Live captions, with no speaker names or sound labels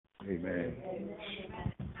Amen.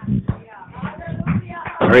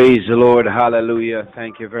 Praise the Lord. Hallelujah.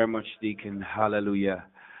 Thank you very much, Deacon. Hallelujah.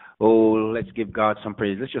 Oh, let's give God some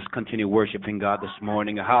praise. Let's just continue worshiping God this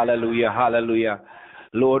morning. Hallelujah. Hallelujah.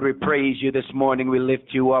 Lord, we praise you this morning. We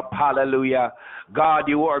lift you up. Hallelujah. God,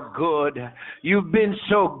 you are good. You've been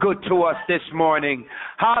so good to us this morning.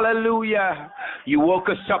 Hallelujah. You woke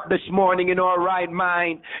us up this morning in our right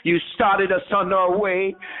mind. You started us on our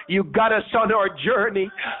way. You got us on our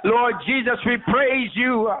journey. Lord Jesus, we praise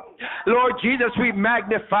you. Lord Jesus, we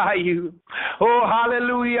magnify you. Oh,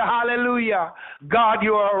 hallelujah, hallelujah. God,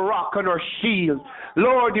 you are a rock and our shield.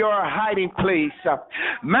 Lord, you are a hiding place.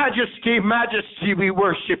 Majesty, majesty, we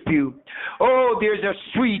worship you. Oh, there's a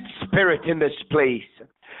sweet spirit in this place.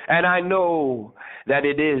 And I know that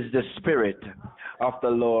it is the Spirit of the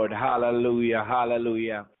Lord. Hallelujah,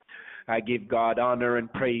 hallelujah. I give God honor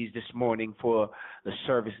and praise this morning for the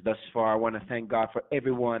service thus far. I want to thank God for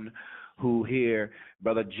everyone who here.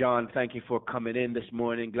 Brother John, thank you for coming in this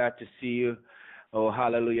morning. Glad to see you. Oh,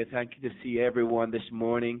 hallelujah. Thank you to see everyone this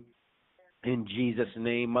morning. In Jesus'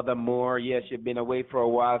 name. Mother Moore, yes, you've been away for a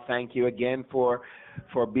while. Thank you again for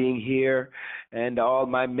being here. And all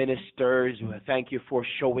my ministers, thank you for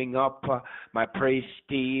showing up. My praise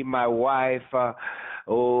team, my wife,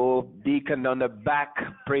 Deacon on the back,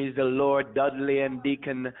 praise the Lord. Dudley and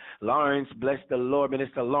Deacon Lawrence, bless the Lord.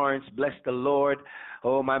 Minister Lawrence, bless the Lord.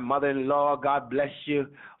 Oh, my mother-in-law, God bless you.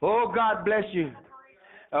 Oh, God bless you.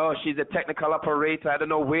 Oh, she's a technical operator. I don't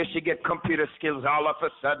know where she get computer skills all of a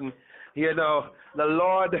sudden. You know, the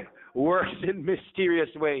Lord works in mysterious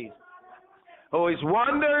ways. Oh, his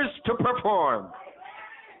wonders to perform.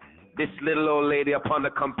 This little old lady upon the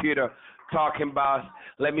computer talking about,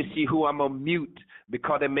 let me see who I'm going to mute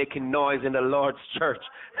because they're making noise in the Lord's church.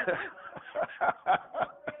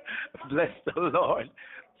 Bless the Lord.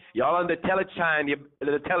 Y'all on the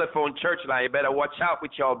the telephone church line, you better watch out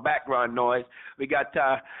with your background noise. We got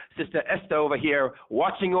Sister Esther over here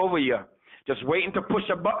watching over you. Just waiting to push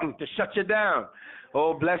a button to shut you down.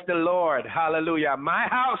 Oh, bless the Lord. Hallelujah. My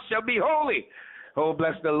house shall be holy. Oh,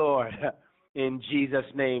 bless the Lord. In Jesus'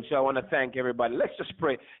 name. So I want to thank everybody. Let's just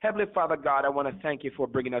pray. Heavenly Father God, I want to thank you for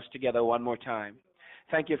bringing us together one more time.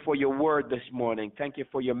 Thank you for your word this morning. Thank you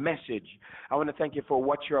for your message. I want to thank you for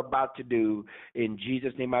what you're about to do. In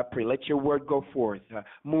Jesus' name I pray. Let your word go forth.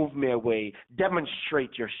 Move me away.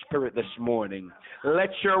 Demonstrate your spirit this morning. Let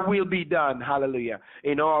your will be done. Hallelujah.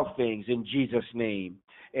 In all things. In Jesus' name.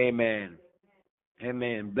 Amen.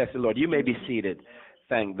 Amen. Bless the Lord. You may be seated.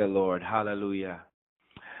 Thank the Lord. Hallelujah.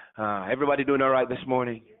 Everybody doing all right this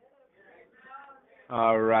morning?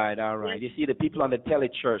 All right, all right. You see the people on the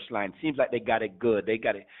telechurch line, seems like they got it good.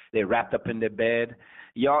 They wrapped up in their bed.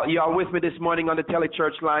 Y'all with me this morning on the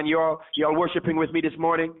telechurch line? Y'all worshiping with me this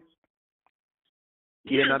morning?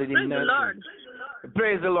 Yes, praise the Lord.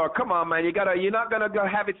 Praise the Lord. Come on, man. You're not gonna go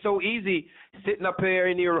have it so easy sitting up here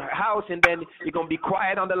in your house and then you're gonna be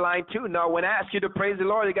quiet on the line too. No, when I ask you to praise the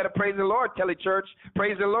Lord, you gotta praise the Lord, telechurch.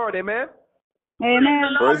 Praise the Lord, amen.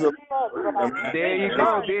 Amen. Praise the Amen. There you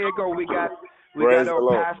go. There you go. We got our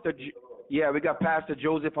pastor. We got Pastor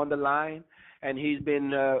Joseph on the line, and he's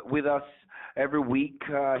been with us every week.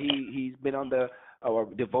 He's been on our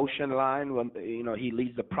devotion line. When, he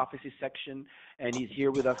leads the prophecy section, and he's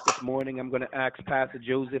here with us this morning. I'm going to ask Pastor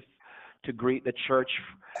Joseph to greet the church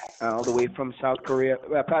all the way from South Korea.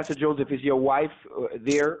 Pastor Joseph, is your wife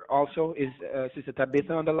there also? Is Sister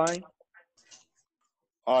Tabitha on the line?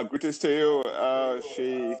 Greetings to you.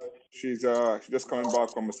 She's just coming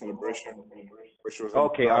back from a celebration, which was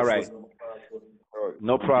okay. All right.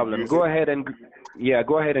 No problem. Go ahead and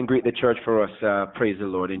greet the church for us. Praise the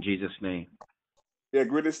Lord in Jesus' name. Yeah,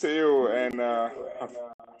 greetings to you, and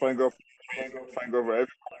thank God for everyone.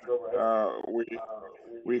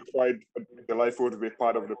 We quite delightful to be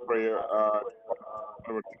part of the prayer,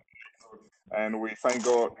 and we thank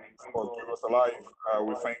God for giving us alive.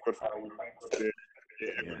 We thank God for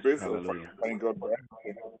the vessel. Thank God for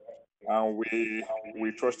everything. And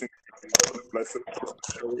we trust in blessed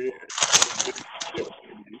story.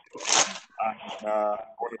 And I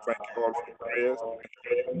want to thank you all for the prayers.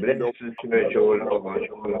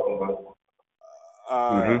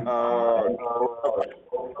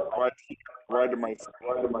 Why do my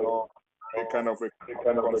kind of a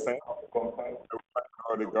consent?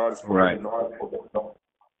 The God is right.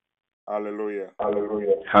 Hallelujah.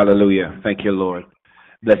 Hallelujah. Thank you, Lord.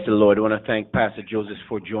 Bless the Lord. I want to thank Pastor Joseph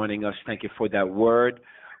for joining us. Thank you for that word.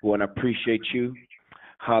 We want to appreciate you.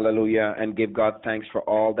 Hallelujah. And give God thanks for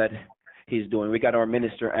all that he's doing. We got our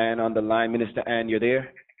Minister Ann on the line. Minister Ann, you're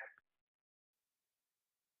there?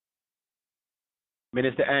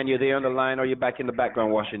 Minister Ann, you there on the line, or you back in the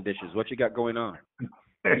background washing dishes? What you got going on?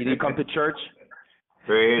 You didn't come to church?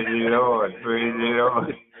 Praise the Lord. Praise the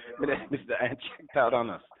Lord. Mr. Ann checked out on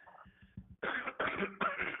us.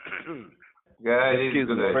 God is Excuse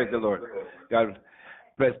me. good. Praise the Lord. God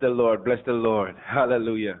bless the Lord. Bless the Lord.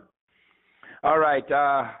 Hallelujah. All right.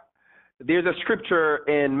 There's a scripture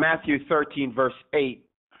in Matthew 13, verse 8.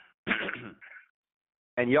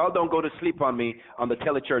 And y'all don't go to sleep on me on the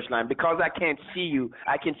telechurch line, because I can't see you.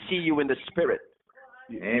 I can see you in the spirit.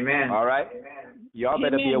 Amen. All right? Y'all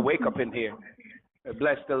better be awake up in here.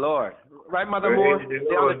 Bless the Lord. Right, Mother Moore?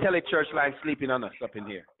 They're on the telechurch line sleeping on us up in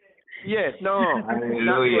here. Yes, no.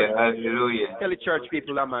 Hallelujah. Hallelujah. Telechurch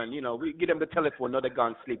people, man, you know, we give them the telephone, no, they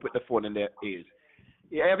gone sleep with the phone in their ears.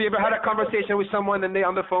 Yeah, have you ever had a conversation with someone and they're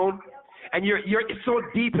on the phone? And you're so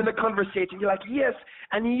deep in the conversation. You're like, yes,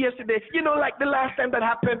 and yesterday, you know, like the last time that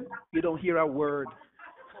happened, you don't hear a word.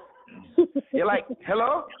 You're like,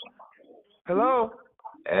 hello? Hello?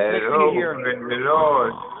 Hello. Praise the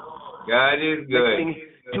Lord. God is good.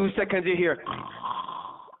 2 seconds you hear.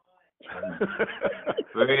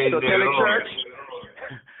 Praise So the tell the Lord. church,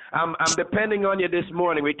 I'm depending on you this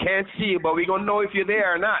morning. We can't see you, but we're going to know if you're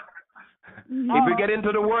there or not. If we get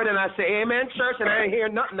into the word and I say, amen, church, and I ain't hear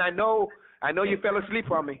nothing, I know you fell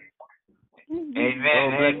asleep on me. Amen.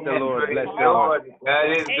 Oh, bless the Lord. Praise Bless the the Lord.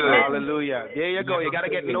 God is good. Hallelujah. There you go. You got to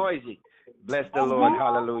get noisy. Bless the Lord.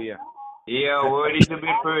 Hallelujah. Yeah, worthy to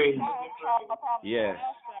be praised. Yes.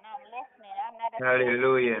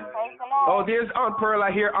 Hallelujah. Oh, there's Aunt Pearl.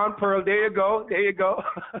 I hear Aunt Pearl. There you go. There you go.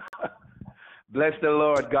 Bless the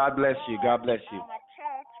Lord. God bless you. God bless you. I'm at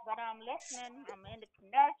church, but I'm listening. I'm in the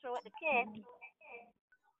nursery with the kids.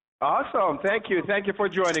 Awesome. Thank you. Thank you for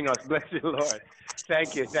joining us. Bless you, Lord.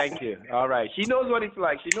 Thank you. Thank you. All right. She knows what it's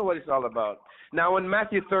like. She knows what it's all about. Now, in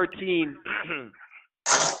Matthew 13,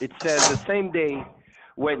 it says, the same day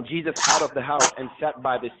went Jesus out of the house and sat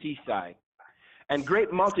by the seaside. And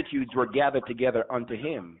great multitudes were gathered together unto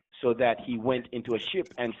him, so that he went into a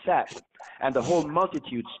ship and sat, and the whole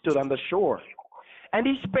multitude stood on the shore. And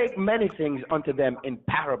he spake many things unto them in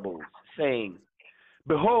parables, saying,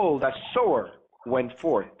 Behold, a sower went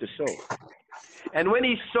forth to sow. And when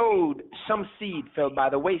he sowed, some seed fell by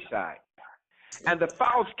the wayside, and the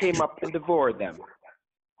fowls came up and devoured them.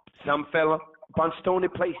 Some fell upon stony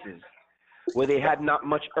places, where they had not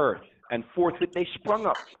much earth, and forthwith they sprung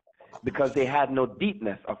up, because they had no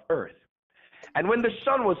deepness of earth. And when the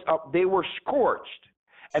sun was up, they were scorched,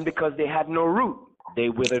 and because they had no root, they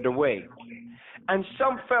withered away. And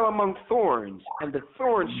some fell among thorns, and the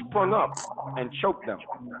thorns sprung up and choked them.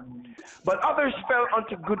 But others fell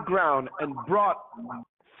onto good ground and brought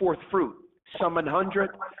forth fruit, some 100,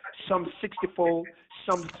 some 60-fold,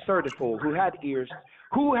 some 30-fold. Who had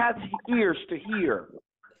ears to hear,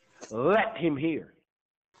 let him hear.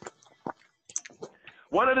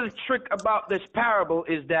 One of the trick about this parable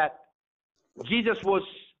is that Jesus was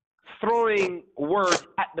throwing words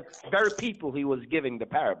at the very people he was giving the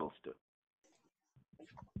parables to.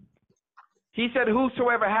 He said,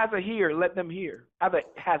 whosoever has a ear, let them hear.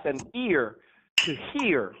 Has an ear to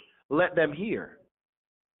hear, let them hear.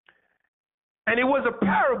 And it was a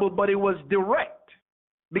parable, but it was direct.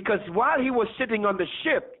 Because while he was sitting on the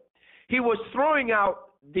ship, he was throwing out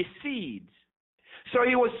the seeds. So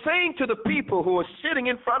he was saying to the people who were sitting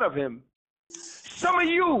in front of him, some of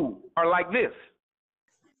you are like this.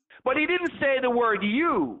 But he didn't say the word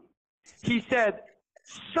you. He said,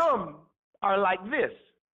 some are like this.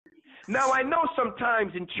 Now, I know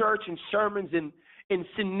sometimes in church and sermons and in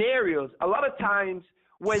scenarios, a lot of times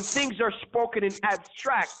when things are spoken in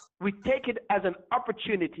abstract, we take it as an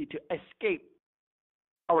opportunity to escape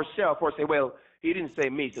ourselves or say, well, he didn't say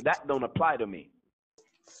me, so that don't apply to me.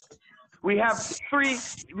 We have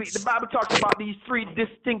the Bible talks about these three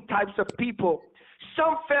distinct types of people.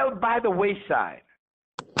 Some fell by the wayside.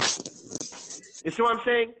 You see what I'm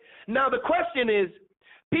saying? Now, the question is,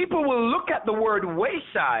 people will look at the word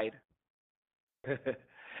wayside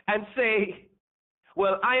and say,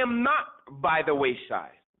 well, I am not by the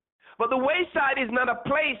wayside. But the wayside is not a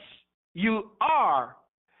place you are.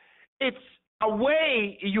 It's a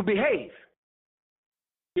way you behave.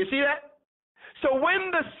 You see that? So when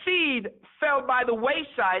the seed fell by the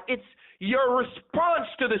wayside, it's your response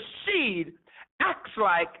to the seed acts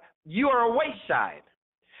like you are a wayside.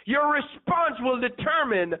 Your response will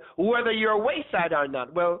determine whether you're a wayside or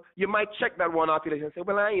not. Well, you might check that one off and say,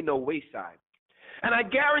 well, I ain't no wayside. And I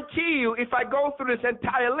guarantee you, if I go through this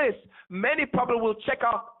entire list, many people will check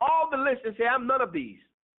off all the list and say, I'm none of these.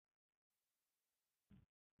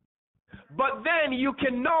 But then you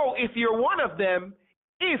can know if you're one of them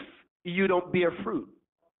if you don't bear fruit.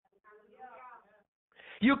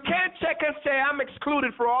 You can't check and say, I'm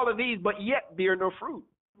excluded for all of these, but yet bear no fruit.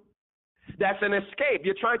 That's an escape.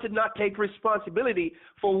 You're trying to not take responsibility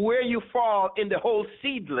for where you fall in the whole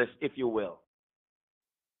seed list, if you will.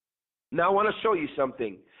 Now I want to show you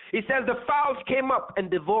something. He says the fowls came up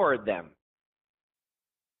and devoured them.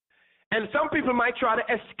 And some people might try to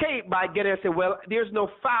escape by getting and say, well, there's no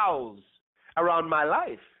fowls around my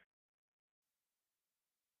life.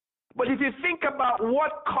 But if you think about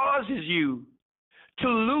what causes you to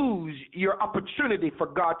lose your opportunity for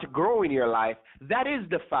God to grow in your life, that is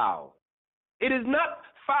the fowl. It is not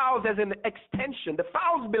fowls as an extension. The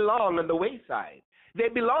fowls belong on the wayside. They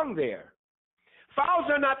belong there. Fowls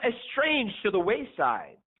are not estranged to the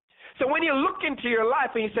wayside. So when you look into your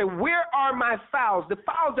life and you say, where are my fowls? The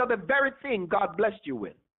fowls are the very thing God blessed you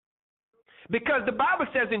with. Because the Bible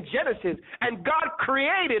says in Genesis, and God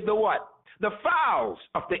created the what? The fowls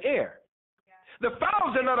of the air. The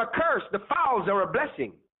fowls are not a curse. The fowls are a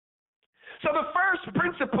blessing. So the first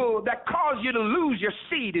principle that caused you to lose your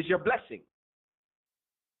seed is your blessing.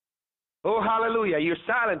 Oh, hallelujah. You're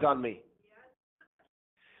silent on me.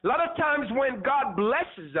 A lot of times when God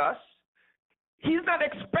blesses us, He's not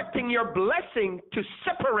expecting your blessing to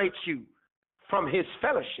separate you from His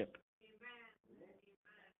fellowship.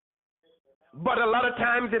 But a lot of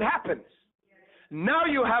times it happens. Now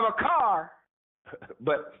you have a car,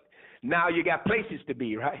 but now you got places to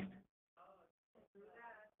be, right?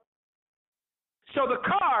 So the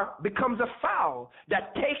car becomes a fowl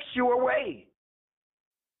that takes you away.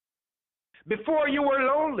 Before you were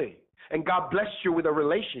lonely, and God blessed you with a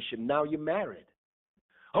relationship. Now you're married.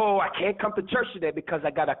 Oh, I can't come to church today because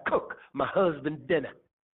I got to cook my husband dinner.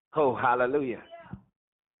 Oh, hallelujah.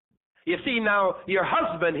 You see, now your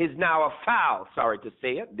husband is now a fowl. Sorry to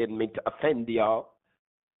say it. Didn't mean to offend y'all.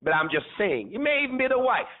 But I'm just saying, you may even be the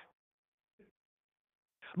wife.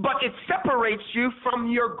 But it separates you from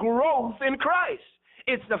your growth in Christ.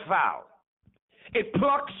 It's the fowl. It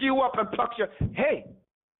plucks you up and plucks you. Hey,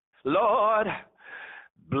 Lord,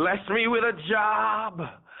 bless me with a job.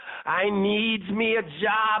 I needs me a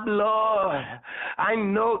job, Lord. I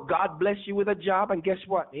know God bless you with a job, and guess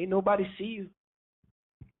what? Ain't nobody see you.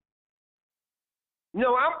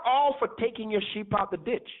 No, I'm all for taking your sheep out the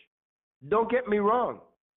ditch. Don't get me wrong.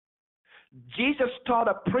 Jesus taught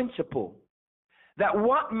a principle that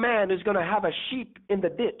what man is going to have a sheep in the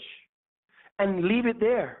ditch and leave it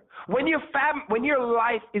there? When your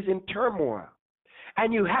life is in turmoil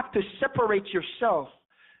and you have to separate yourself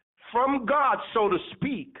from God, so to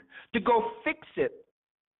speak, to go fix it,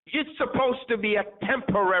 it's supposed to be a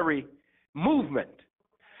temporary movement.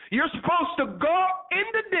 You're supposed to go in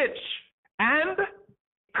the ditch and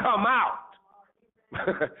come out.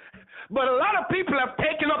 But a lot of people have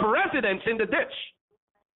taken up residence in the ditch.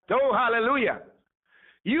 Oh, hallelujah.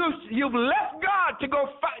 You've left God to go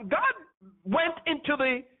find. God went into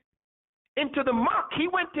the muck. He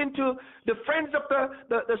went into the friends of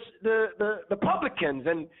the publicans,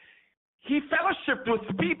 and he fellowshiped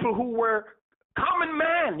with people who were common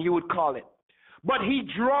man, you would call it. But he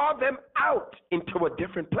drew them out into a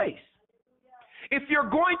different place. If you're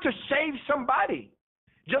going to save somebody,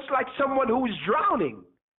 just like someone who's drowning,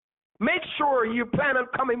 make sure you plan on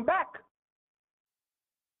coming back.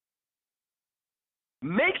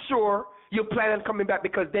 Make sure you plan on coming back,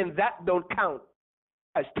 because then that don't count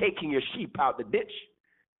as taking your sheep out the ditch.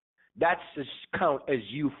 That's just count as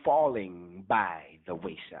you falling by the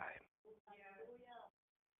wayside.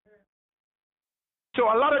 So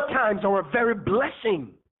a lot of times our very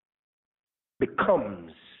blessing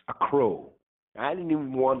becomes a crow. I didn't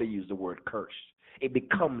even want to use the word curse. It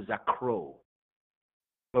becomes a crow.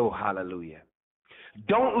 Oh, hallelujah.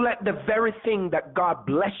 Don't let the very thing that God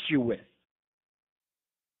bless you with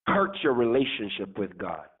hurt your relationship with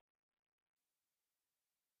God.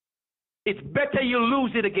 It's better you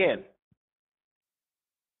lose it again.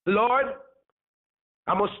 Lord,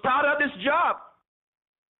 I'm going to start out this job.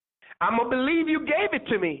 I'm going to believe you gave it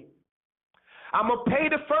to me. I'm going to pay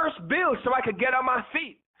the first bill so I could get on my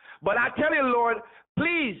feet. But I tell you, Lord,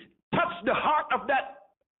 please touch the heart of that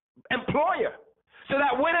employer so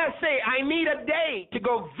that when I say I need a day to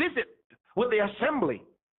go visit with the assembly,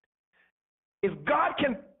 if God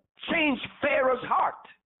can change Pharaoh's heart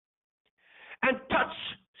and touch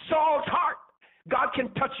Saul's heart, God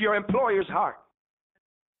can touch your employer's heart.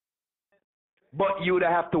 But you would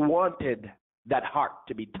have to wanted that heart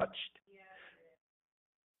to be touched.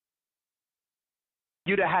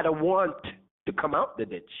 You'd have had a want to come out the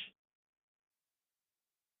ditch.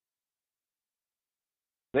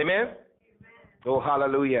 Amen? Oh,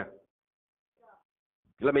 hallelujah.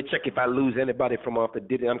 Let me check if I lose anybody from off the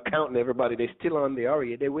ditch. I'm counting everybody. They're still on the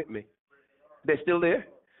area. They're with me. They're still there?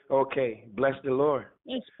 Okay. Bless the Lord.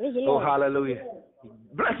 Yes, praise the Oh, Lord. hallelujah.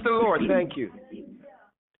 Bless the Lord. Thank you.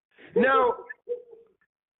 Now,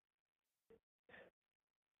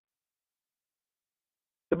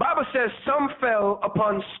 the Bible says some fell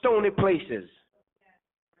upon stony places.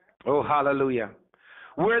 Oh, hallelujah.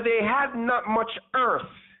 Where they had not much earth,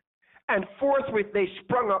 and forthwith they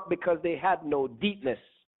sprung up because they had no deepness.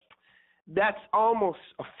 That's almost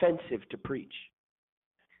offensive to preach.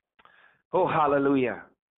 Oh, hallelujah.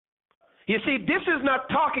 You see, this is not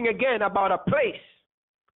talking again about a place.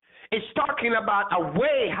 It's talking about a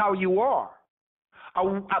way how you are, a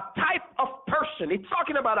type of person. It's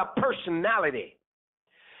talking about a personality.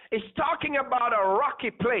 It's talking about a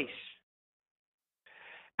rocky place.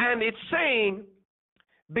 And it's saying,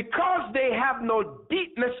 because they have no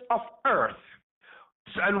deepness of earth,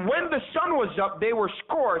 and when the sun was up, they were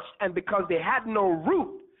scorched, and because they had no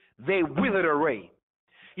root, they withered away.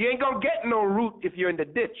 You ain't going to get no root if you're in the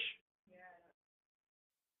ditch.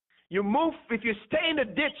 You move, if you stay in the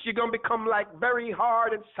ditch, you're going to become like very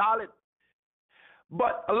hard and solid.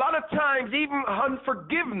 But a lot of times, even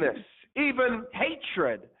unforgiveness, even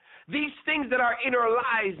hatred, these things that are in our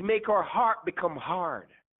lives make our heart become hard.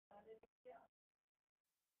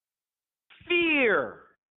 Fear,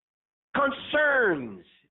 concerns,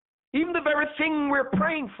 even the very thing we're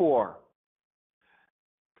praying for,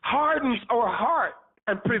 hardens our heart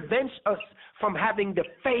and prevents us from having the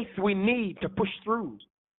faith we need to push through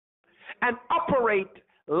and operate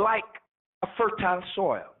like a fertile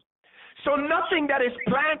soil. So nothing that is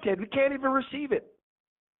planted, we can't even receive it.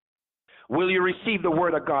 Will you receive the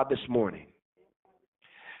word of God this morning?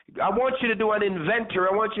 I want you to do an inventory.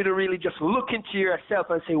 I want you to really just look into yourself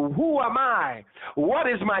and say, who am I? What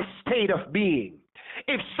is my state of being?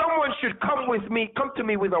 If someone should come to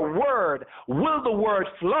me with a word, will the word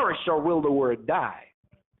flourish or will the word die?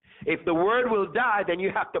 If the word will die, then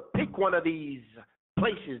you have to pick one of these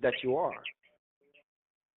places that you are.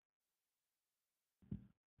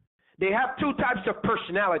 They have two types of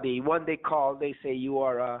personality. One they say you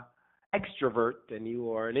are an extrovert and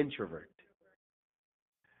you are an introvert.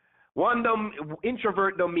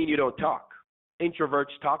 Introvert don't mean you don't talk. Introverts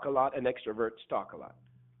talk a lot and extroverts talk a lot.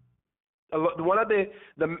 One of the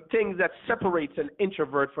things that separates an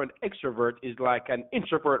introvert from an extrovert is like an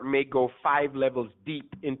introvert may go 5 levels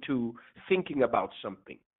deep into thinking about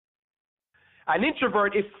something. An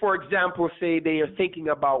introvert, if, for example, say they are thinking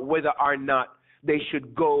about whether or not they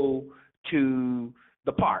should go to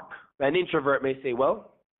the park, an introvert may say,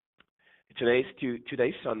 well, today's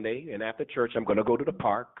Sunday, and after church I'm going to go to the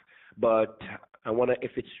park, but I want to,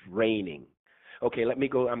 if it's raining. Okay, let me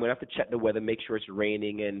go. I'm going to have to check the weather, make sure it's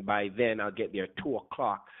raining, and by then I'll get there at 2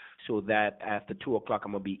 o'clock so that after 2 o'clock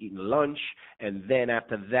I'm going to be eating lunch, and then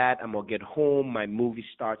after that I'm going to get home. My movie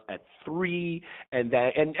starts at 3, and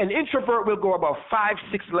an introvert will go about 5,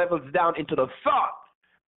 6 levels down into the thought.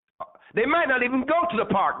 They might not even go to the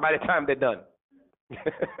park by the time they're done.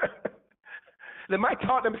 They might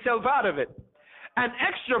talk themselves out of it. An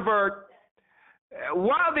extrovert,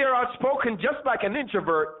 while they're outspoken just like an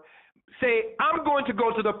introvert, say, I'm going to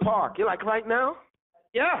go to the park. You're like, right now?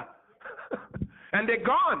 Yeah. And they're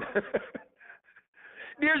gone.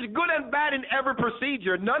 There's good and bad in every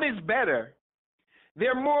procedure. None is better.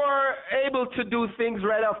 They're more able to do things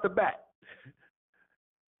right off the bat.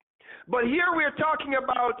 But here we're talking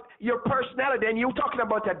about your personality, and you're talking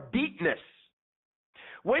about a deepness.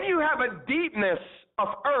 When you have a deepness of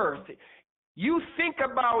earth, you think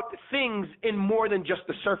about things in more than just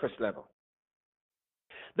the surface level.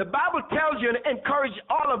 The Bible tells you and encourages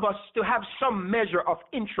all of us to have some measure of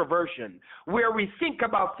introversion, where we think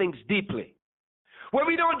about things deeply, where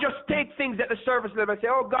we don't just take things at the surface level and say,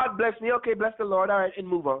 oh, God bless me, okay, bless the Lord, all right, and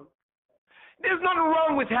move on. There's nothing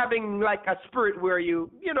wrong with having like a spirit where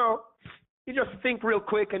you just think real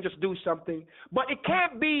quick and just do something, but it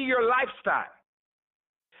can't be your lifestyle.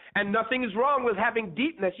 And nothing is wrong with having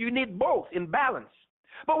deepness. You need both in balance.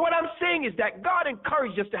 But what I'm saying is that God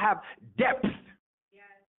encourages us to have depth.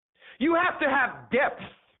 You have to have depth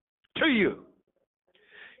to you.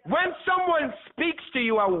 When someone speaks to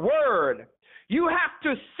you a word, you have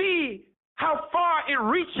to see how far it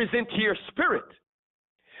reaches into your spirit.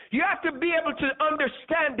 You have to be able to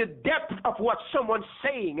understand the depth of what someone's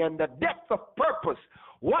saying and the depth of purpose,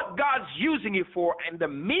 what God's using you for, and the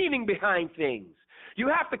meaning behind things. You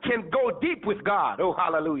have to can go deep with God. Oh,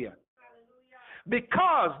 hallelujah.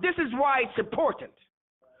 Because this is why it's important.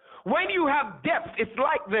 When you have depth, it's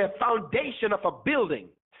like the foundation of a building.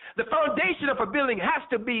 The foundation of a building has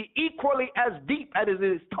to be equally as deep as it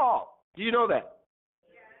is tall. Do you know that?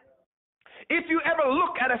 If you ever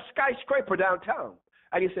look at a skyscraper downtown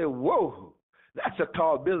and you say, whoa, That's a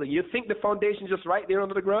tall building. You think the foundation's just right there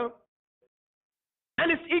under the ground?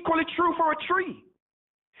 And it's equally true for a tree.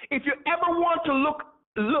 If you ever want to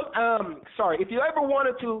if you ever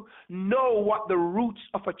wanted to know what the roots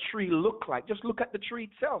of a tree look like, just look at the tree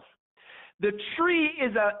itself. The tree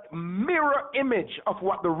is a mirror image of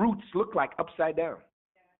what the roots look like upside down.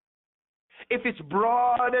 If it's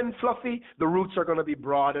broad and fluffy, the roots are going to be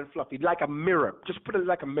broad and fluffy, like a mirror. Just put it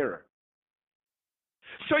like a mirror.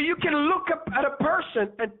 So you can look up at a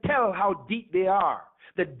person and tell how deep they are,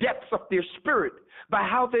 the depths of their spirit, by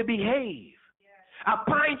how they behave. A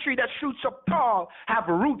pine tree that shoots up tall have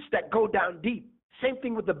roots that go down deep. Same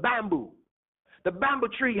thing with the bamboo. The bamboo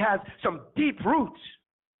tree has some deep roots,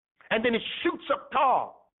 and then it shoots up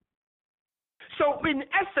tall. So in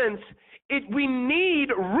essence, we need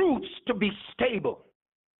roots to be stable.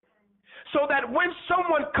 So that when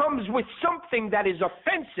someone comes with something that is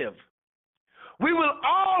offensive, we will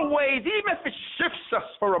always, even if it shifts us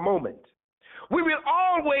for a moment, we will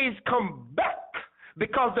always come back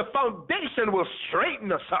because the foundation will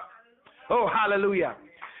straighten us up. Oh, hallelujah.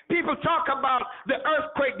 People talk about the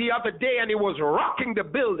earthquake the other day and it was rocking the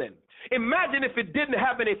building. Imagine if it didn't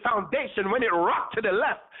have any foundation. When it rocked to the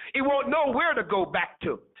left, it won't know where to go back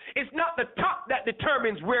to. It's not the top that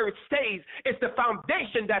determines where it stays. It's the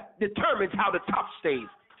foundation that determines how the top stays.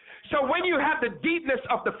 So when you have the deepness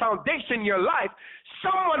of the foundation in your life,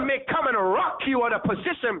 someone may come and rock you out of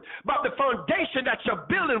position, but the foundation that you're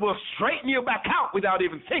building will straighten you back out without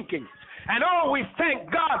even thinking. And oh, we thank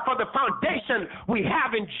God for the foundation we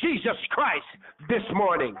have in Jesus Christ this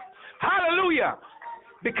morning. Hallelujah.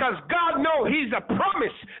 Because God knows He's a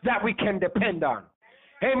promise that we can depend on.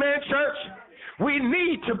 Amen, church? We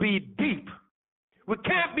need to be deep. We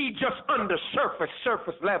can't be just under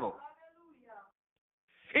surface level.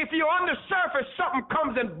 If you're on the surface, something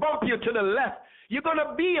comes and bump you to the left, you're going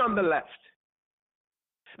to be on the left.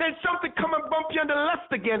 Then something come and bump you on the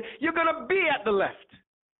left again, you're going to be at the left.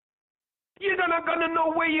 You're not going to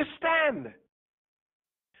know where you stand.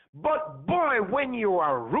 But boy, when you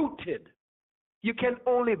are rooted, you can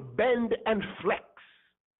only bend and flex.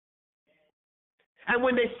 And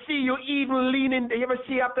when they see you even leaning, you ever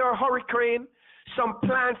see after a hurricane, some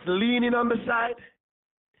plants leaning on the side?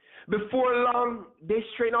 Before long, they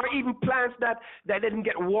straighten, or even plants that didn't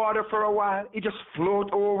get water for a while, it just float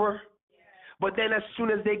over. But then as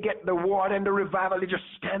soon as they get the water and the revival, they just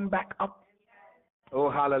stand back up. Oh,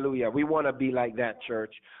 hallelujah. We want to be like that,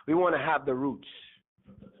 church. We want to have the roots.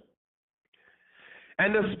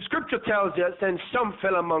 And the scripture tells us, and some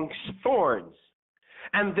fell amongst thorns,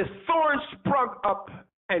 and the thorns sprung up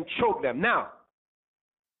and choked them. Now,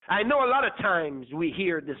 I know a lot of times we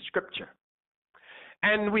hear this scripture,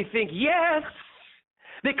 and we think, yes,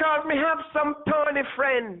 because we have some thorny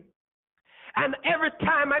friend, and every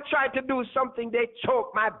time I try to do something, they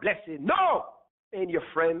choke my blessing. No, ain't your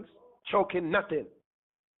friends choking nothing.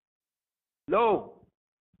 No,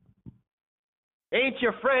 ain't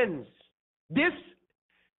your friends. This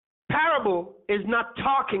parable is not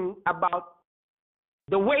talking about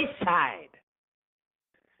the wayside.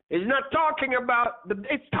 It's not talking about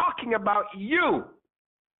it's talking about you.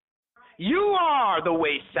 You are the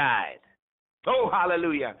wayside. Oh,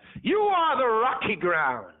 hallelujah. You are the rocky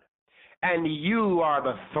ground, and you are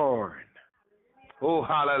the thorn. Oh,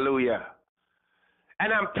 hallelujah.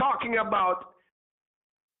 And I'm talking about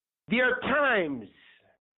there are times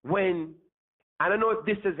when, I don't know if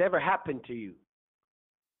this has ever happened to you.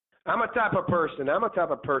 I'm a type of person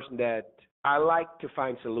that I like to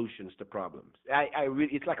find solutions to problems.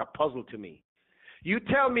 It's like a puzzle to me. You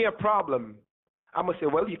tell me a problem, I'm going to say,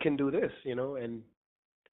 well, you can do this, and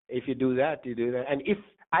if you do that, you do that. And if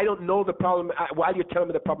I don't know the problem, while you're telling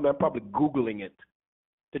me the problem, I'm probably Googling it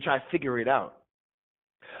to try to figure it out.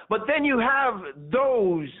 But then you have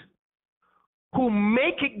those who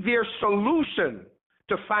make it their solution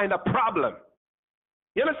to find a problem.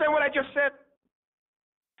 You understand what I just said?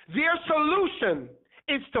 Their solution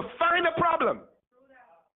is to find a problem.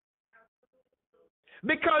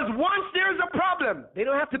 Because once there's a problem, they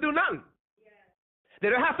don't have to do nothing. They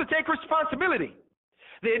don't have to take responsibility.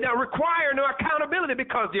 They don't require no accountability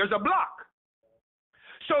because there's a block.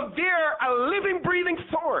 So they're a living, breathing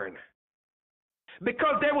thorn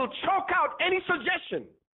because they will choke out any suggestion,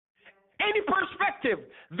 any perspective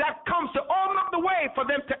that comes to open up the way for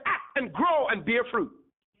them to act and grow and bear fruit.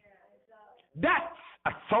 That's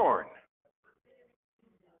a thorn.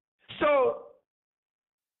 So,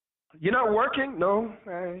 you're not working? No,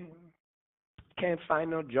 I can't find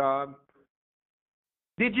no job.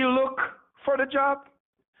 Did you look for the job?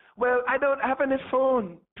 Well, I don't have any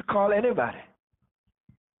phone to call anybody.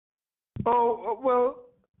 Oh, well,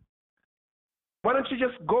 Why don't you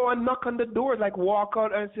just go and knock on the door, like walk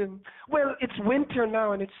out and say, well, it's winter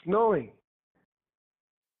now and it's snowing.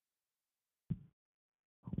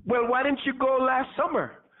 Well, why didn't you go last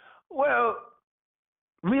summer? Well,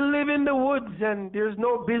 we live in the woods and there's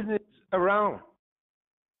no business around.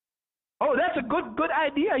 Oh, that's a good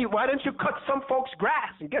idea. Why don't you cut some folks'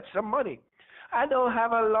 grass and get some money? I don't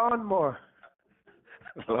have a lawnmower.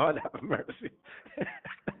 Lord have mercy.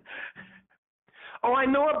 Oh, I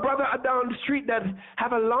know a brother down the street that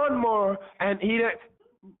have a lawnmower, and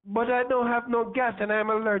but I don't have no gas, and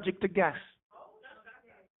I'm allergic to gas.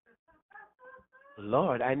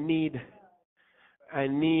 Lord, I need. Tell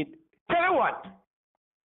you what.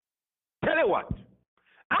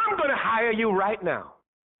 I'm going to hire you right now.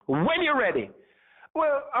 When you're ready.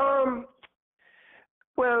 Well,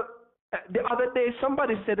 the other day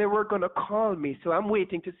somebody said they were going to call me, so I'm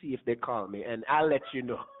waiting to see if they call me, and I'll let you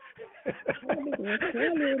know.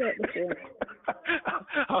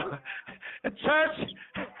 Church,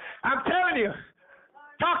 I'm telling you,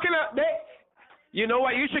 you know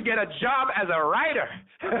what? You should get a job as a writer.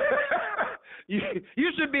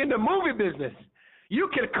 you should be in the movie business. You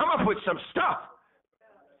can come up with some stuff.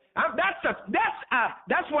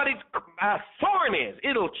 That's what a thorn is.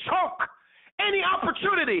 It'll choke any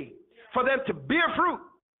opportunity for them to bear fruit.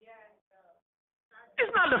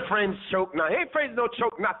 It's not the friends choke now. Hey, friends don't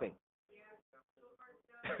choke nothing.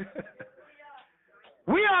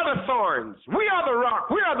 We are the thorns. We are the rock.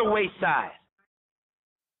 We are the wayside.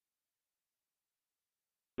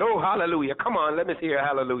 Oh, hallelujah. Come on, let me hear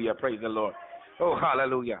hallelujah. Praise the Lord. Oh,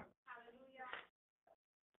 hallelujah.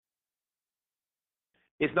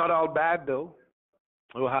 It's not all bad, though.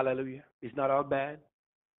 Oh, hallelujah. It's not all bad.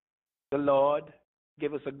 The Lord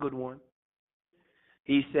gave us a good one.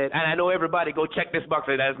 He said, and I know everybody go check this box.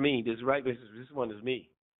 That's me. This right. This one is me.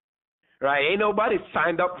 Right? Ain't nobody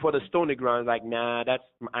signed up for the stony ground. Like, nah,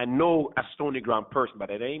 I know a stony ground person,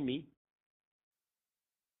 but it ain't me.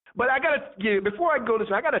 But before I go this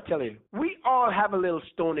way, I gotta tell you, we all have a little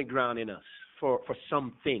stony ground in us for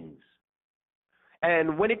some things.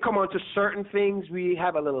 And when it comes on to certain things, we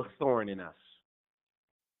have a little thorn in us.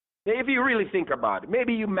 If you really think about it,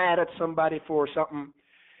 maybe you're mad at somebody for something,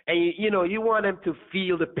 and you want them to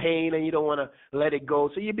feel the pain, and you don't want to let it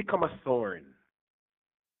go, so you become a thorn.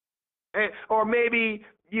 Or maybe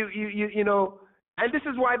you know, and this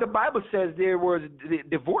is why the Bible says there was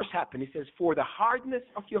divorce happened. It says for the hardness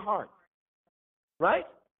of your heart, right?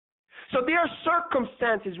 So there are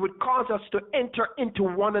circumstances which cause us to enter into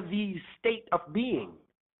one of these state of being.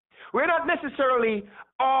 We're not necessarily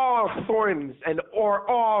all thorns or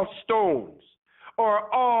all stones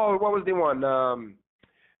or all, what was the one,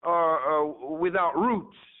 without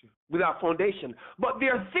roots, without foundation. But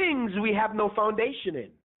there are things we have no foundation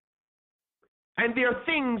in. And there are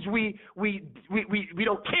things we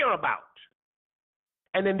don't care about.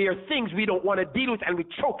 And then there are things we don't want to deal with, and we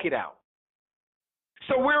choke it out.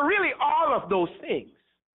 So we're really all of those things.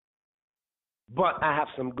 But I have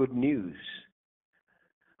some good news.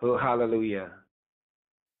 Oh, hallelujah.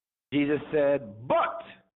 Jesus said, but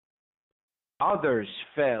others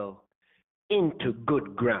fell into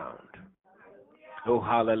good ground. Oh,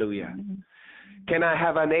 hallelujah. Can I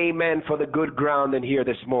have an amen for the good ground in here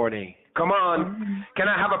this morning? Come on. Can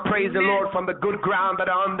I have a praise the Lord from the good ground that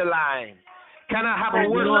are on the line? Can I have a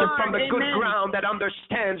worship from the good ground that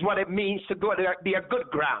understands what it means to be a good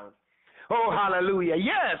ground? Oh, hallelujah.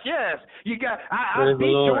 Yes. I beat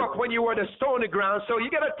you up when you were the stony ground, so you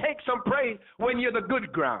got to take some praise when you're the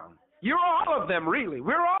good ground. You're all of them, really.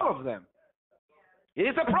 We're all of them.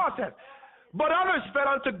 It's a process. But others fell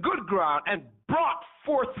onto good ground and brought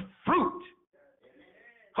forth fruit.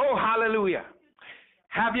 Oh, hallelujah.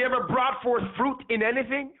 Have you ever brought forth fruit in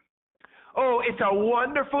anything? Oh, it's a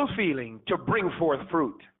wonderful feeling to bring forth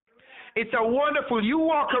fruit. It's a wonderful, you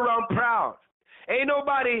walk around proud. Ain't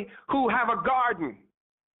nobody who have a garden.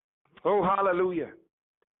 Oh, hallelujah.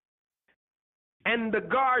 And the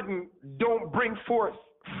garden don't bring forth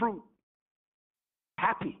fruit.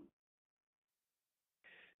 Happy.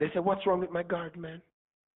 They say, what's wrong with my garden, man?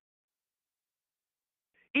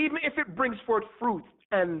 Even if it brings forth fruit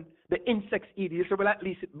and the insects eat it, you say, well, at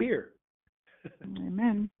least it bear.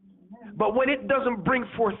 Amen. But when it doesn't bring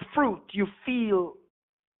forth fruit, you feel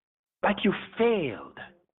like you failed.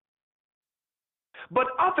 But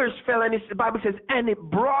others fell, and the Bible says, and it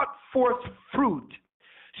brought forth fruit.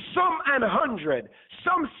 Some 100,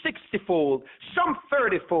 some 60-fold, some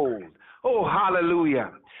 30-fold. Oh,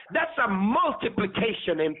 hallelujah. That's a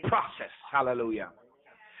multiplication in process. Hallelujah.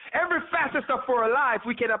 Every facet of our life,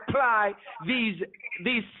 we can apply these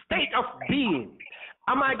state of being.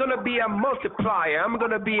 Am I going to be a multiplier? Am I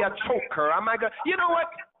going to be a choker? You know what?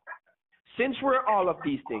 Since we're all of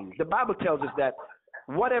these things, the Bible tells us that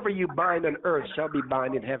whatever you bind on earth shall be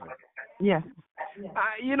bound in heaven. Yes.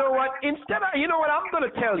 You know what? You know what? I'm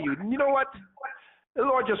going to tell you. You know what? The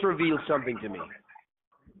Lord just revealed something to me.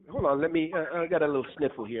 Hold on. Let me, I got a little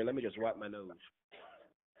sniffle here. Let me just wipe my nose.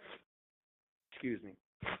 Excuse me.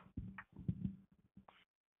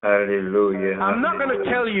 Hallelujah. I'm not going to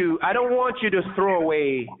tell you, I don't want you to throw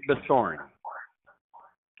away the thorn.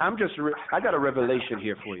 I got a revelation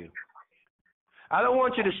here for you. I don't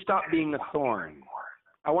want you to stop being a thorn.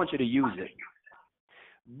 I want you to use it.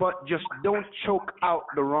 But just don't choke out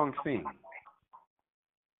the wrong thing.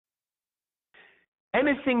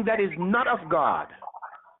 Anything that is not of God,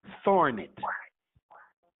 thorn it.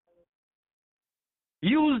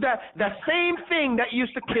 Use the same thing that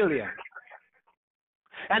used to kill you.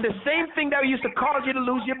 And the same thing that used to cause you to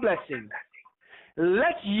lose your blessing.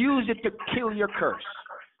 Let's use it to kill your curse.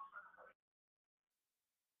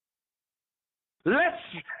 Let's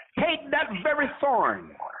take that very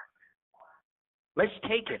thorn. Let's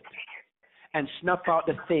take it and snuff out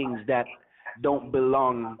the things that don't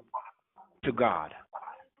belong to God.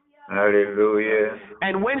 Hallelujah.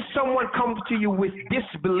 And when someone comes to you with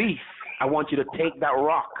disbelief, I want you to take that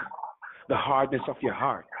rock, the hardness of your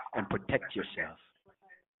heart, and protect yourself.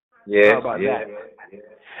 Yes, How about yes. that?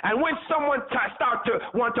 And when someone start to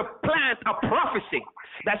want to plant a prophecy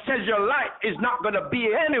that says your life is not going to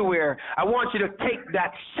be anywhere, I want you to take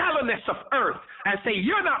that shallowness of earth and say,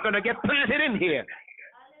 you're not going to get planted in here.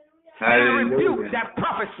 And I rebuke that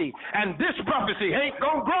prophecy. And this prophecy ain't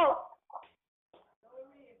going to grow.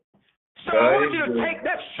 So I want you to take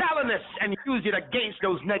that shallowness and use it against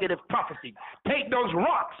those negative prophecies. Take those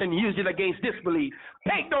rocks and use it against disbelief.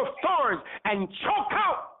 Take those thorns and choke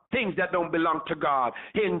out things that don't belong to God.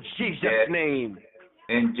 In Jesus' name.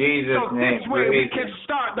 In Jesus' name. So this way we can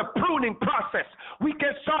start the pruning process. We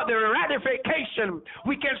can start the ratification.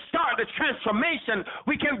 We can start the transformation.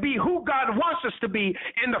 We can be who God wants us to be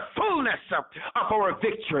in the fullness of our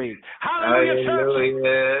victory. Hallelujah,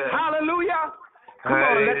 church. Hallelujah. Come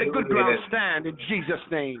on, let the good ground stand in Jesus'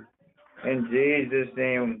 name. In Jesus'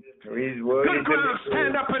 name. Good ground,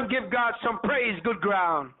 stand up and give God some praise, good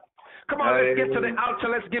ground. Come on, let's get to the altar.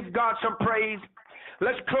 Let's give God some praise.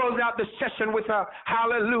 Let's close out the session with a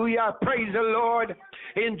hallelujah. Praise the Lord.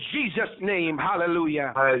 In Jesus' name,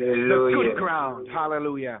 hallelujah. Hallelujah. The good ground,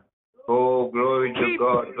 hallelujah. Oh, glory to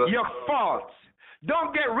God. Keep your faults.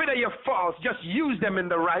 Don't get rid of your faults. Just use them in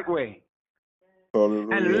the right way.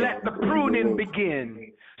 Hallelujah. And let the pruning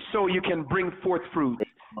begin so you can bring forth fruit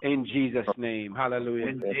in Jesus' name. Hallelujah.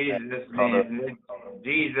 In Jesus' name. Let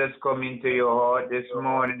Jesus come into your heart this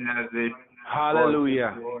morning as it.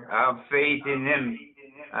 Hallelujah. Have faith in Him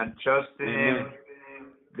and trust in Him.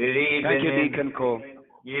 Believe Thank in you, Him. Deacon Cole.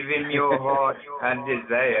 Give Him your heart and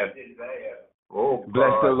desire. Oh, God.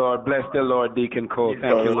 Bless the Lord. Bless the Lord, Deacon Cole.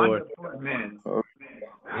 Thank you, Lord. Amen.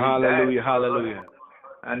 Hallelujah. Hallelujah.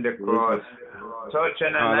 And the cross. Touch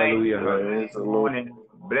and anoint this morning.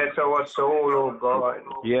 Bless our soul, oh God.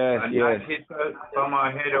 Yes, and yes. hit us from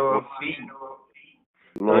our head to our feet.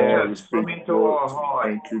 Lord, Touch us, come into our heart.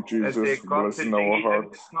 Thank you, Jesus, for Come blessing to our Jesus,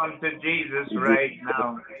 hearts. come to Jesus right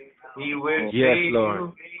now. He will Yes, save Lord.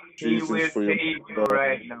 you. Jesus, He will for your save you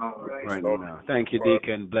right now. Right now. Thank you,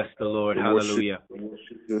 Deacon. Bless the Lord. We Hallelujah.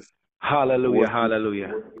 worship, Hallelujah.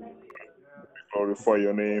 Hallelujah. glorify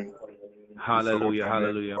your name. Hallelujah.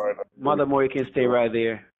 Hallelujah. Mother Moore, you can stay right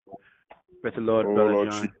there. Praise the Lord, Oh, Brother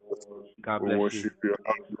Lord John. Jesus, God we bless you. worship you.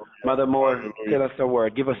 Mother Moore, Hallelujah. tell us a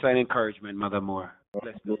word. Give us an encouragement, Mother Moore.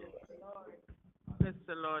 Bless the Lord. Bless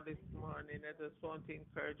the Lord this morning. I just want to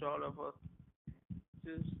encourage all of us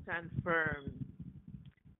to stand firm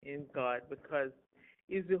in God because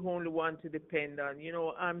He's the only one to depend on. You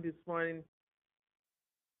know, this morning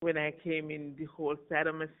when I came in, the whole side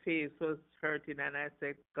of my face was hurting, and I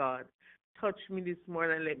said, God, touch me this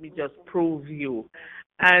morning and let me just prove you.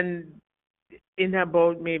 And in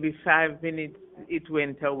about maybe 5 minutes, it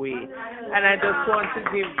went away. And I just want to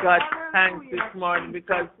give God thanks this morning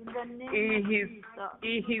because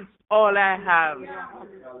He is all I have.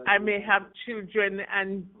 I may have children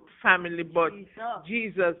and family, but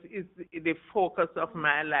Jesus is the focus of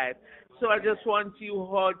my life. So I just want you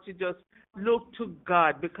all to just look to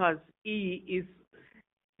God because He is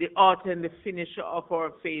the author and the finisher of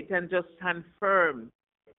our faith, and just stand firm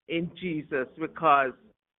in Jesus because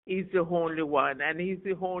He's the only one, and He's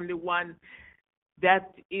the only one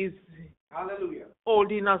that is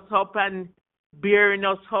holding us up and bearing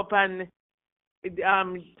us up, and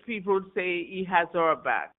people say He has our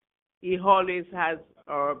back. He always has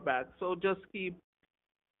our back. So just keep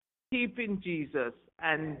keep in Jesus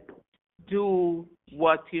and do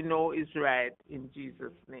what you know is right in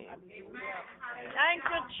Jesus' name. Thank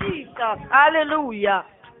you, Jesus. Hallelujah.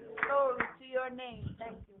 Glory to your name.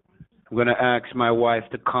 Thank you. I'm going to ask my wife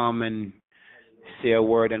to come and say a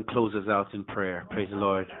word and close us out in prayer. Praise the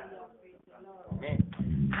Lord.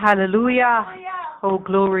 Hallelujah. Oh,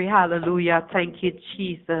 glory. Hallelujah. Thank you,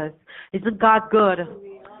 Jesus. Isn't God good?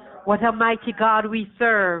 What a mighty God we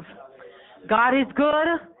serve. God is good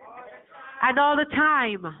and all the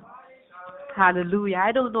time. Hallelujah.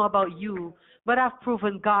 I don't know about you, but I've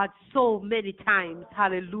proven God so many times.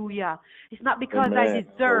 Hallelujah. It's not because I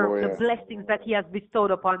deserve the blessings that He has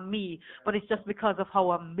bestowed upon me, but it's just because of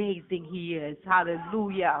how amazing He is.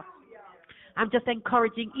 Hallelujah. I'm just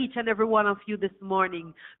encouraging each and every one of you this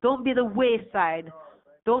morning. Don't be the wayside.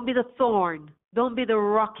 Don't be the thorn. Don't be the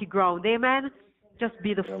rocky ground. Amen? Just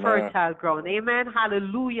be the fertile ground. Amen?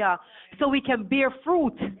 Hallelujah. So we can bear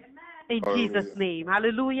fruit in Jesus' name.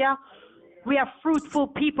 Hallelujah. We have fruitful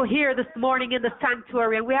people here this morning in the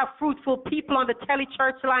sanctuary, and we have fruitful people on the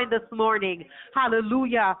telechurch line this morning.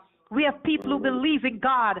 Hallelujah. We have people who believe in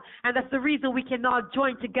God, and that's the reason we can all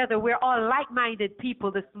join together. We're all like-minded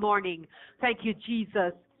people this morning. Thank you,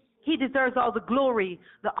 Jesus. He deserves all the glory,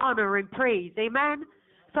 the honor, and praise. Amen?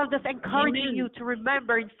 So I'm just encouraging you to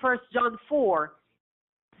remember in 1 John 4,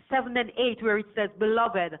 7 and 8, where it says,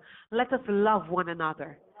 Beloved, let us love one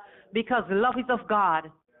another, because love is of God,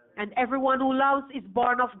 and everyone who loves is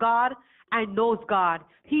born of God and knows God.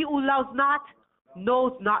 He who loves not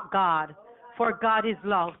knows not God, for God is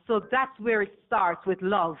love. So that's where it starts, with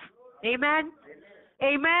love. Amen?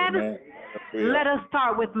 Amen? Let us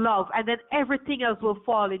start with love, and then everything else will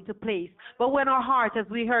fall into place. But when our heart, as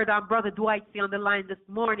we heard our brother Dwight say on the line this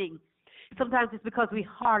morning, sometimes it's because we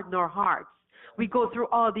harden our hearts. We go through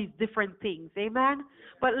all these different things. Amen?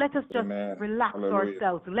 But let us just relax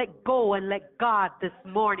ourselves. Let go and let God this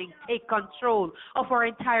morning take control of our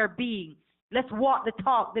entire being. Let's walk the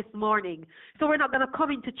talk this morning. So we're not going to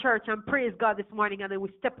come into church and praise God this morning and then we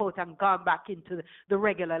step out and go back into the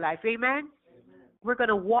regular life. Amen? We're going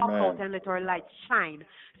to walk out and let our light shine.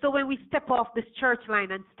 So when we step off this church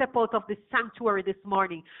line and step out of this sanctuary this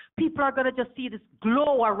morning, people are going to just see this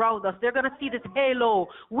glow around us. They're going to see this halo.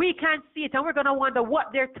 We can't see it, and we're going to wonder what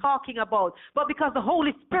they're talking about. But because the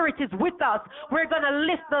Holy Spirit is with us, we're going to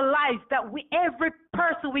lift the lives that every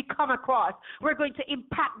person we come across, we're going to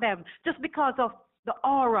impact them just because of the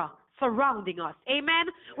aura surrounding us. Amen?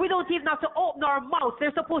 We don't even have to open our mouth.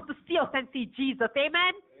 They're supposed to see us and see Jesus.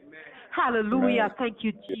 Amen? Hallelujah. Thank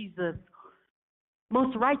you, Jesus.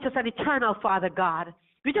 Most righteous and eternal Father God,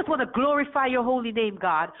 we just want to glorify your holy name,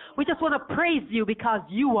 God. We just want to praise you because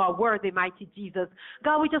you are worthy, mighty Jesus.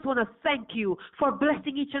 God, we just want to thank you for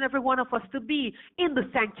blessing each and every one of us to be in the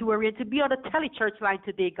sanctuary and to be on the telechurch line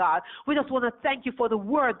today, God. We just want to thank you for the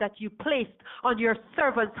word that you placed on your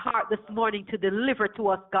servant's heart this morning to deliver to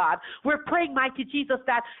us, God. We're praying, mighty Jesus,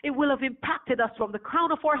 that it will have impacted us from the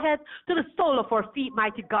crown of our heads to the sole of our feet,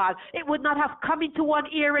 mighty God. It would not have come into one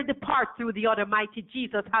ear and depart through the other, mighty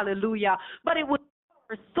Jesus. Hallelujah. But it would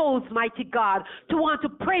souls, mighty God, to want to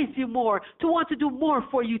praise you more, to want to do more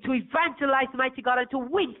for you, to evangelize, mighty God, and to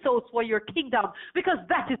win souls for your kingdom, because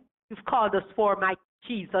that is what you've called us for, mighty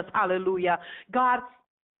Jesus. Hallelujah. God,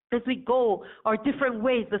 as we go our different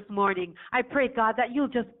ways this morning, I pray, God, that you'll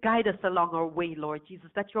just guide us along our way, Lord Jesus,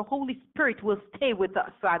 that your Holy Spirit will stay with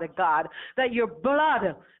us, Father God, that your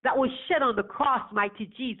blood that was shed on the cross,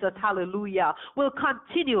 mighty Jesus, hallelujah, will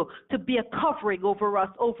continue to be a covering over us,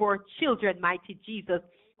 over our children, mighty Jesus,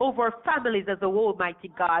 over our families as a whole,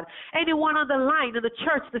 mighty God. Anyone on the line in the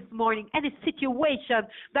church this morning, any situation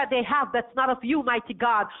that they have that's not of you, mighty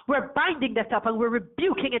God, we're binding that up and we're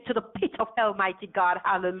rebuking it to the pit of hell, mighty God,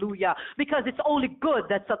 hallelujah, because it's only good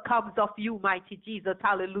that comes of you, mighty Jesus,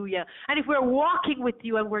 hallelujah. And if we're walking with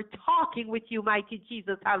you and we're talking with you, mighty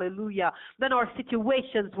Jesus, hallelujah, then our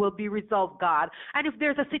situations will be resolved, God. And if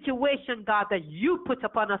there's a situation, God, that you put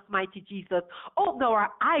upon us, mighty Jesus, open our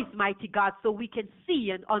eyes, mighty God, so we can see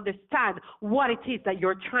and understand what it is that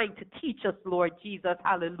you're trying to teach us, Lord Jesus,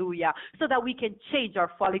 hallelujah, so that we can change our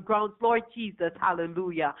folly grounds, Lord Jesus,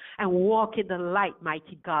 hallelujah, and walk in the light,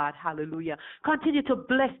 mighty God, hallelujah. Continue to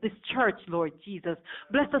bless this church, Lord Jesus.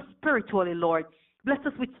 Bless us spiritually, Lord. Bless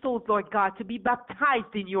us with souls, Lord God, to be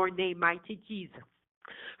baptized in your name, mighty Jesus.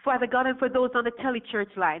 Father God, and for those on the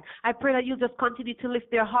telechurch line, I pray that you'll just continue to lift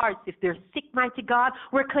their hearts. If they're sick, mighty God,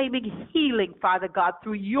 we're claiming healing, Father God,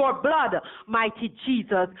 through your blood, mighty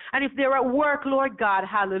Jesus. And if they're at work, Lord God,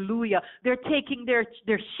 hallelujah, they're taking their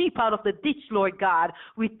sheep out of the ditch, Lord God.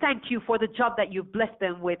 We thank you for the job that you've blessed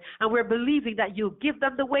them with. And we're believing that you'll give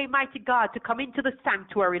them the way, mighty God, to come into the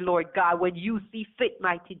sanctuary, Lord God, when you see fit,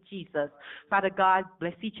 mighty Jesus. Father God,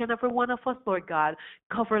 bless each and every one of us, Lord God.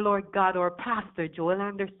 Cover, Lord God, our pastor, Joel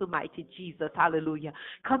Anderson, mighty Jesus, hallelujah.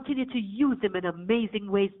 Continue to use him in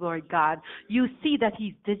amazing ways, Lord God. You see that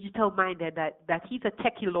he's digital-minded, that he's a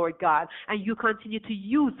techie, Lord God, and you continue to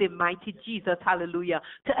use him, mighty Jesus, hallelujah,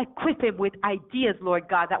 to equip him with ideas, Lord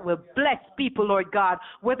God, that will bless people, Lord God,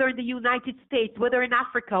 whether in the United States, whether in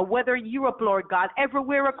Africa, whether in Europe, Lord God,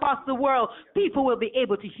 everywhere across the world, people will be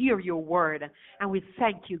able to hear your word. And we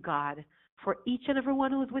thank you, God, for each and every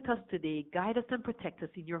one who is with us today. Guide us and protect us.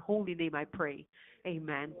 In your holy name I pray.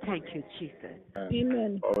 Amen. Thank you, Jesus.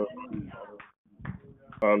 Amen.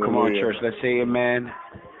 Come on, church. Let's say amen.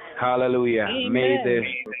 Hallelujah. Amen.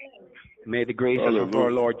 May the grace of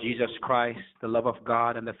our Lord Jesus Christ, the love of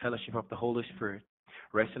God, and the fellowship of the Holy Spirit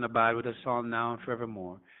rest and abide with us all now and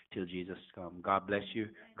forevermore till Jesus come. God bless you.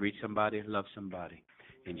 Greet somebody. Love somebody.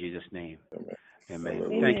 In Jesus' name.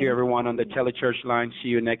 Amen. Thank you, everyone on the telechurch line. See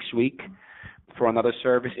you next week for another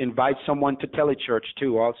service. Invite someone to telechurch,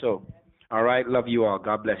 too, also. All right. Love you all.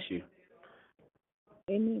 God bless you.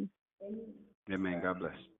 Amen. Amen. God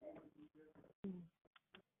bless.